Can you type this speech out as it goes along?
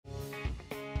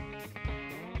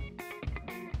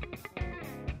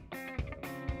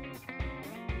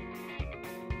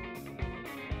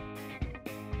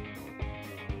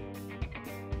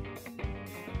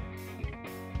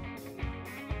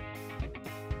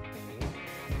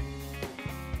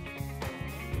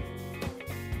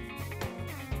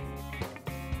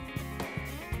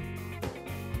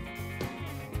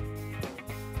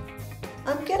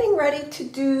getting ready to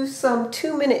do some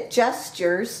 2-minute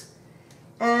gestures,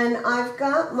 and I've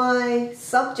got my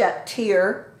subject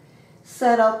here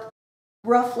set up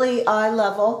roughly eye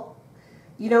level.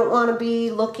 You don't want to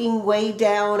be looking way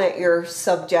down at your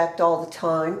subject all the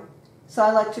time. So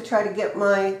I like to try to get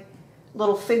my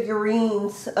little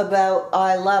figurines about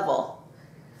eye level.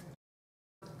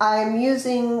 I'm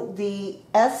using the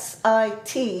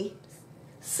SIT,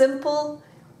 Simple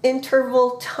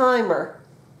Interval Timer.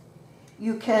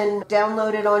 You can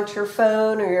download it onto your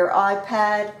phone or your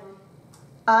iPad.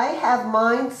 I have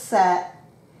mine set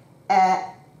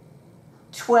at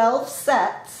 12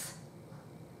 sets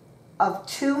of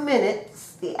 2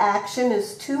 minutes. The action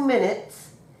is 2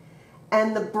 minutes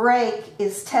and the break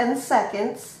is 10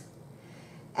 seconds.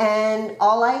 And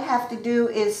all I have to do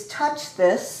is touch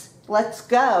this, let's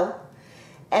go,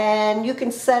 and you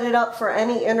can set it up for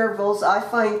any intervals. I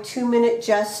find 2-minute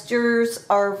gestures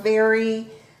are very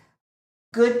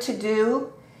good to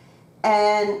do,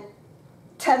 and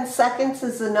 10 seconds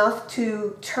is enough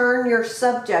to turn your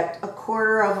subject a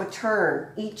quarter of a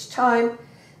turn. Each time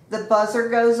the buzzer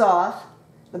goes off,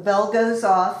 the bell goes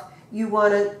off, you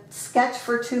want to sketch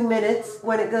for 2 minutes.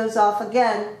 When it goes off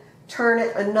again, turn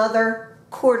it another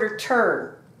quarter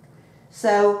turn.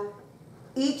 So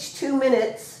each 2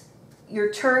 minutes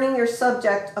you're turning your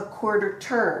subject a quarter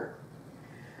turn.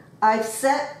 I've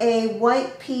set a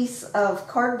white piece of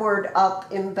cardboard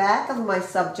up in back of my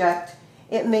subject.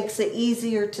 It makes it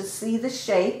easier to see the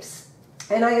shapes.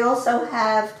 And I also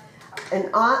have an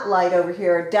aunt light over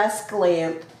here, a desk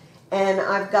lamp, and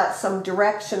I've got some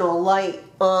directional light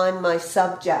on my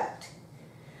subject.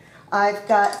 I've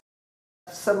got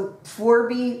some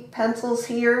 4B pencils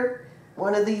here.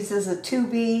 One of these is a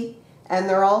 2B, and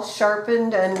they're all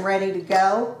sharpened and ready to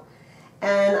go.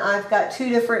 And I've got 2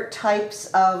 different types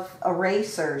of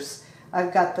erasers.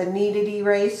 I've got the kneaded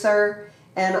eraser,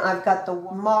 and I've got the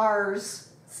Mars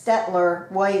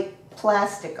Stettler white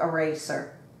plastic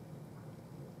eraser.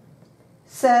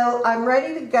 So I'm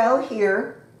ready to go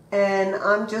here, and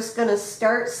I'm just going to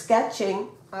start sketching.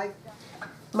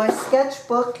 My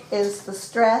sketchbook is the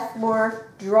Strathmore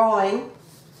drawing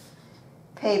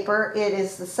paper. It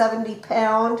is the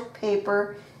 70-pound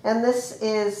paper, and this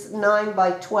is 9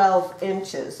 by 12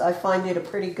 inches. I find it a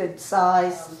pretty good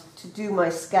size to do my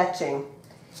sketching.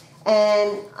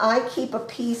 And I keep a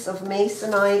piece of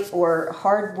masonite or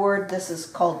hardboard, this is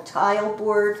called tile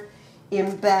board,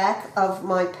 in back of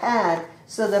my pad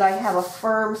so that I have a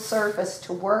firm surface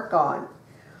to work on.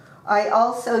 I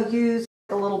also use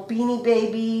a little Beanie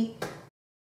Baby,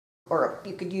 or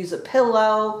you could use a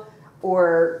pillow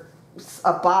or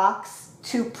a box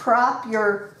to prop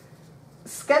your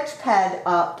sketch pad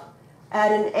up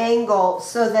at an angle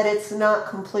so that it's not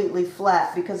completely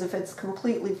flat, because if it's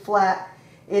completely flat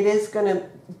it is going to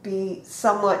be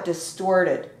somewhat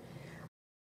distorted.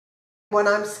 When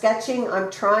I'm sketching, I'm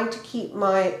trying to keep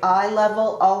my eye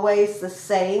level always the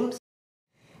same,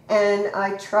 and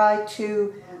I try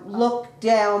to look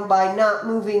down by not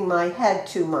moving my head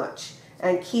too much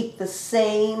and keep the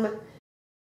same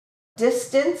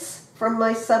distance from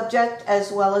my subject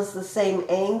as well as the same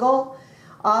angle.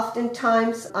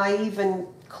 Oftentimes I even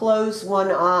close one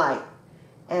eye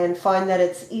and find that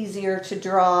it's easier to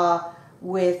draw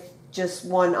with just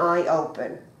one eye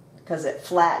open because it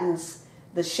flattens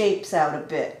the shapes out a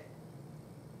bit.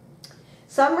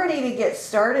 So I'm ready to get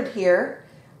started here.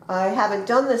 I haven't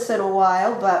done this in a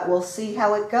while, but we'll see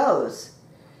how it goes.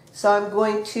 So I'm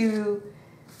going to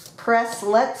press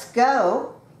Let's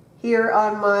Go here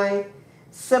on my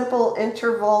simple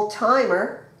interval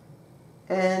timer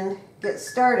and get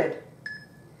started.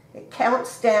 It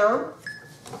counts down,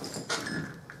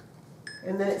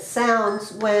 and then it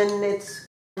sounds when it's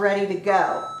ready to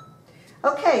go.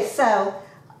 Okay, so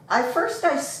I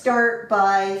start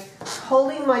by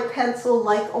holding my pencil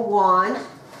like a wand,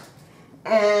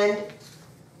 and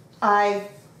I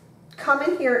come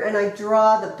in here and I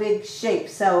draw the big shape.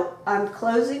 So I'm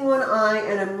closing one eye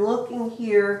and I'm looking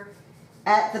here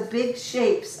at the big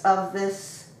shapes of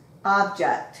this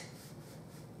object.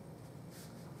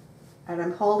 And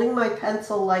I'm holding my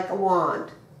pencil like a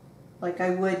wand, like I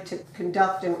would to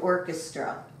conduct an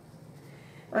orchestra.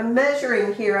 I'm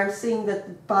measuring here. I'm seeing that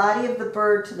the body of the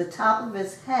bird to the top of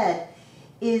his head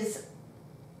is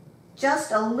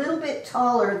just a little bit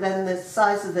taller than the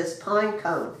size of this pine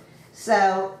cone.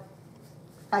 So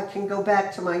I can go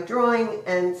back to my drawing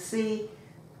and see,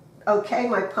 okay,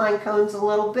 my pine cone's a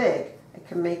little big. I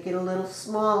can make it a little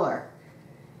smaller.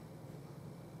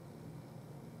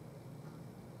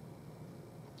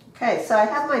 Okay, so I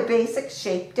have my basic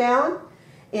shape down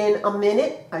in a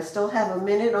minute. I still have a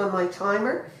minute on my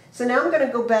timer. So now I'm going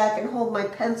to go back and hold my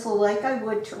pencil like I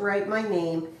would to write my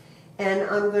name, and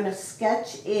I'm going to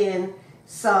sketch in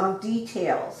some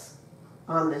details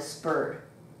on this bird.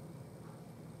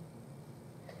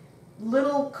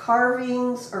 Little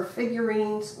carvings or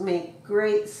figurines make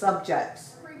great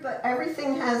subjects, but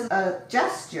everything has a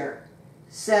gesture.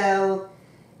 So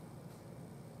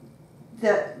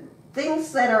the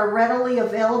things that are readily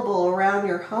available around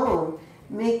your home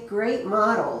make great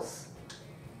models.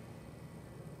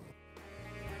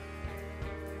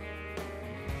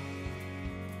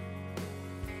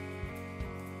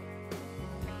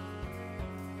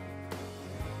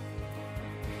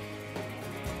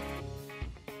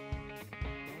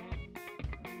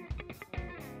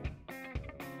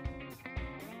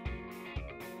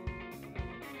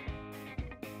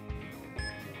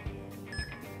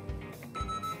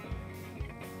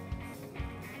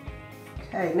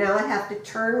 Okay, now I have to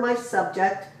turn my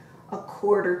subject a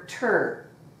quarter turn.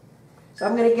 So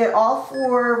I'm going to get all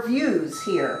 4 views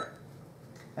here.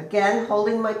 Again,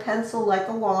 holding my pencil like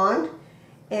a wand,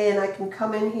 and I can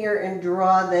come in here and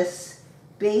draw this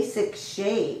basic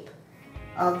shape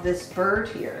of this bird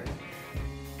here.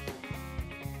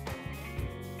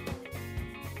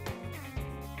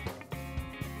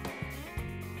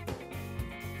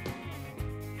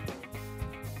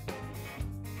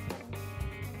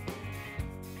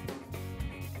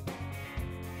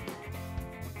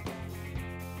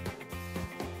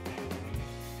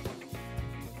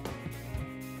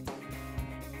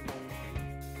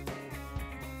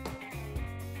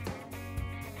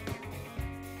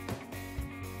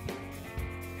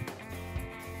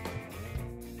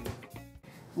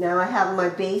 Now I have my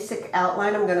basic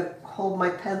outline. I'm going to hold my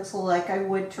pencil like I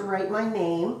would to write my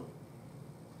name.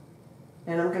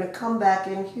 And I'm going to come back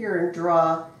in here and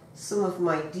draw some of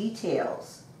my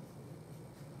details.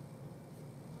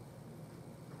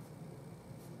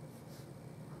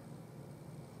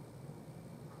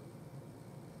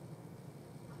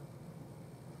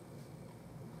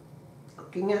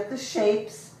 Looking at the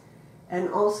shapes and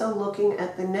also looking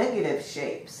at the negative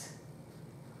shapes.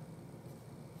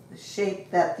 The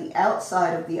shape that the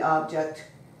outside of the object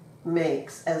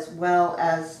makes, as well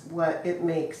as what it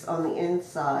makes on the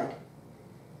inside.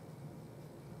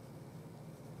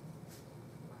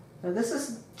 Now this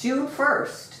is June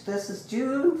 1st. This is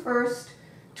June 1st,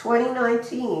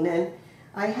 2019, and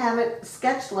I haven't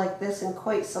sketched like this in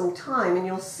quite some time, and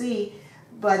you'll see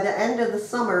by the end of the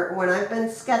summer, when I've been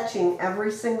sketching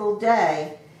every single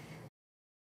day,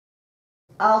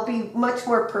 I'll be much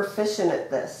more proficient at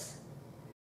this.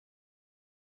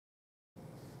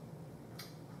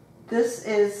 This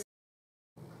is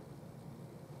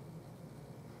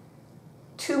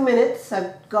 2 minutes.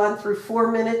 I've gone through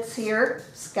 4 minutes here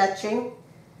sketching.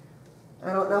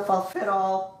 I don't know if I'll fit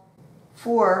all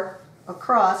 4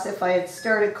 across. If I had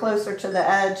started closer to the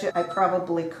edge, I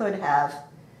probably could have.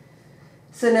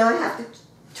 So now I have to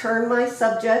turn my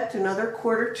subject another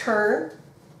quarter turn.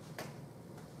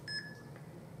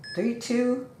 3,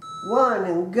 2, 1,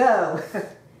 and go.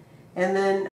 And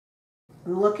then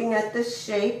I'm looking at this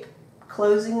shape.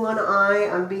 Closing one eye.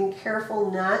 I'm being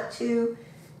careful not to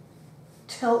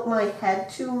tilt my head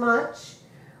too much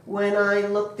when I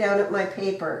look down at my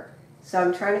paper. So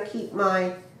I'm trying to keep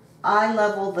my eye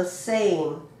level the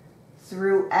same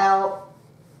throughout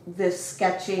this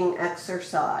sketching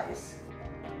exercise.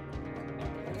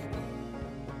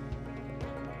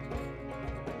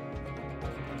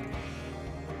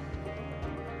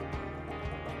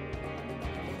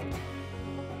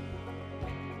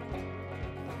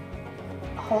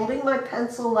 Holding my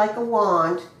pencil like a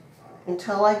wand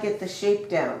until I get the shape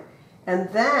down. And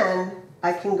then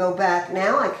I can go back,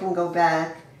 now I can go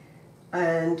back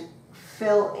and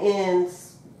fill in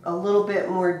a little bit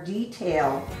more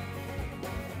detail.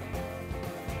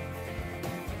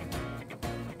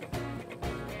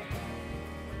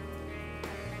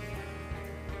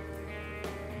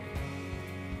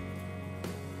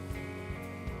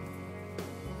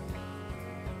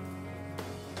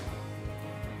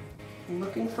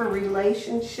 Looking for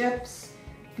relationships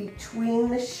between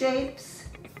the shapes.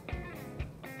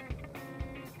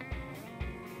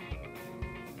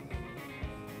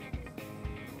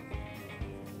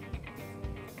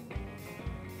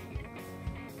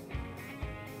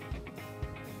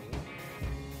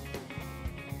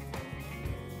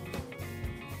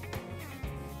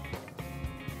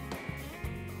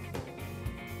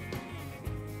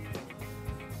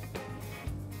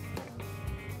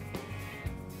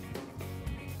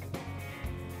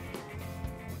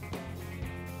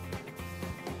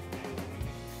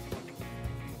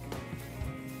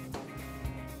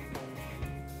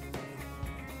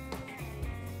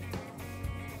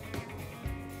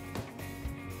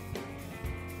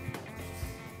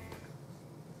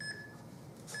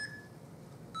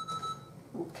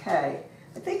 Okay,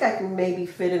 I think I can maybe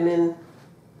fit him in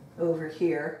over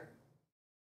here.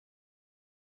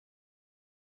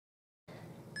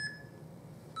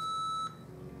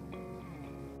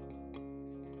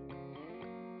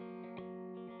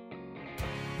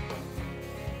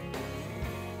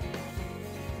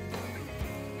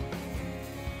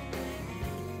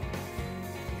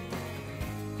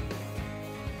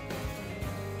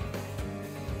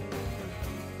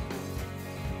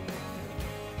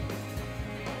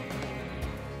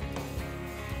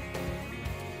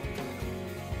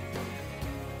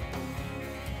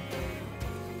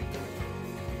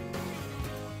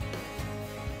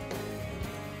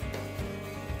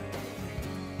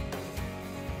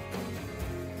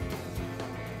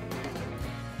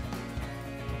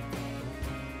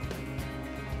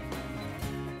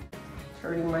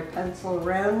 Turning my pencil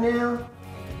around now.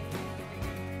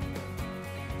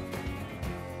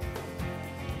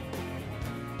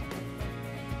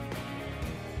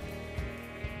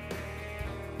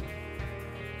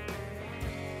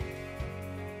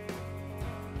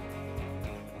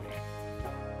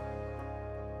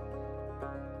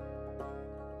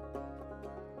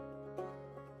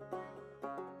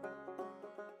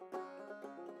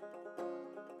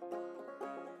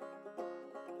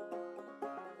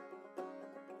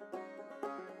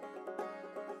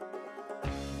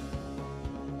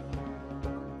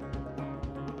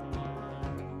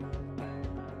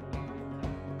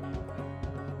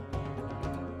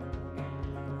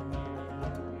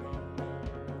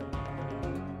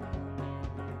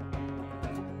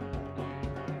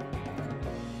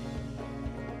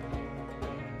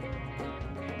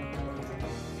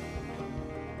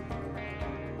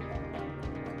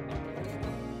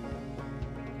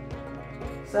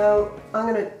 So I'm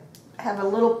going to have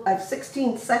I have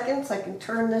 16 seconds. I can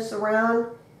turn this around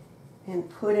and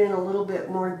put in a little bit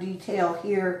more detail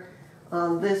here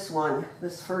on this one.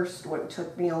 This first one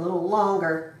took me a little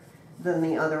longer than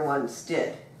the other ones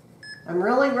did. I'm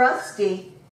really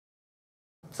rusty,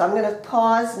 so I'm going to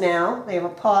pause now. They have a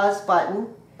pause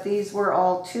button. These were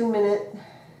all 2-minute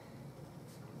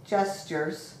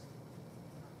gestures.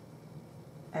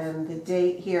 And the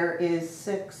date here is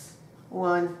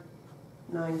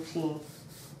 6/1/19.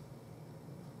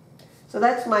 So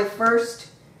that's my first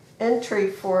entry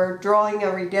for Drawing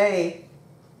Every Day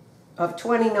of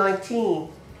 2019.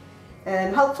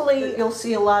 And hopefully you'll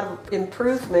see a lot of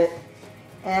improvement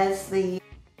as the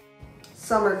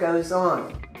summer goes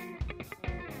on.